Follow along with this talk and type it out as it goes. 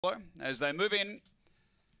as they move in.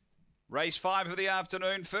 Race 5 of the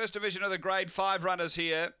afternoon. First division of the Grade 5 runners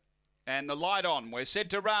here. And the light on. We're set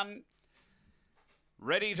to run.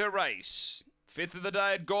 Ready to race. Fifth of the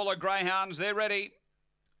day at Gawler Greyhounds. They're ready.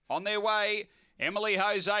 On their way. Emily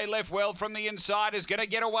Jose left well from the inside, is going to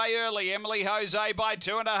get away early. Emily Jose by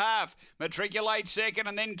 2.5. Matriculate second,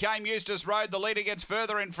 and then came Eustace Road. The leader gets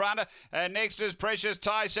further in front. Next is Precious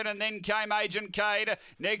Tyson, and then came Agent Cade.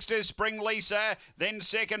 Next is Spring Lisa. Then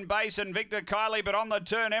second base and Victor Kiley, but on the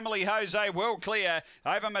turn, Emily Jose well clear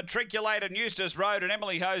over Matriculate and Eustace Road, and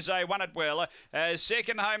Emily Jose won it well.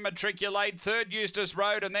 Second home Matriculate, third Eustace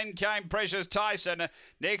Road, and then came Precious Tyson.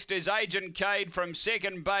 Next is Agent Cade from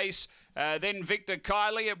second base. Then Victor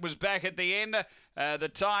Kiley, it was back at the end. The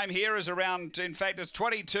time here is around, in fact, it's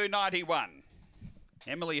 22.91.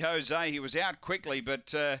 Emily Jose, he was out quickly,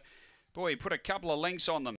 but boy, he put a couple of lengths on them.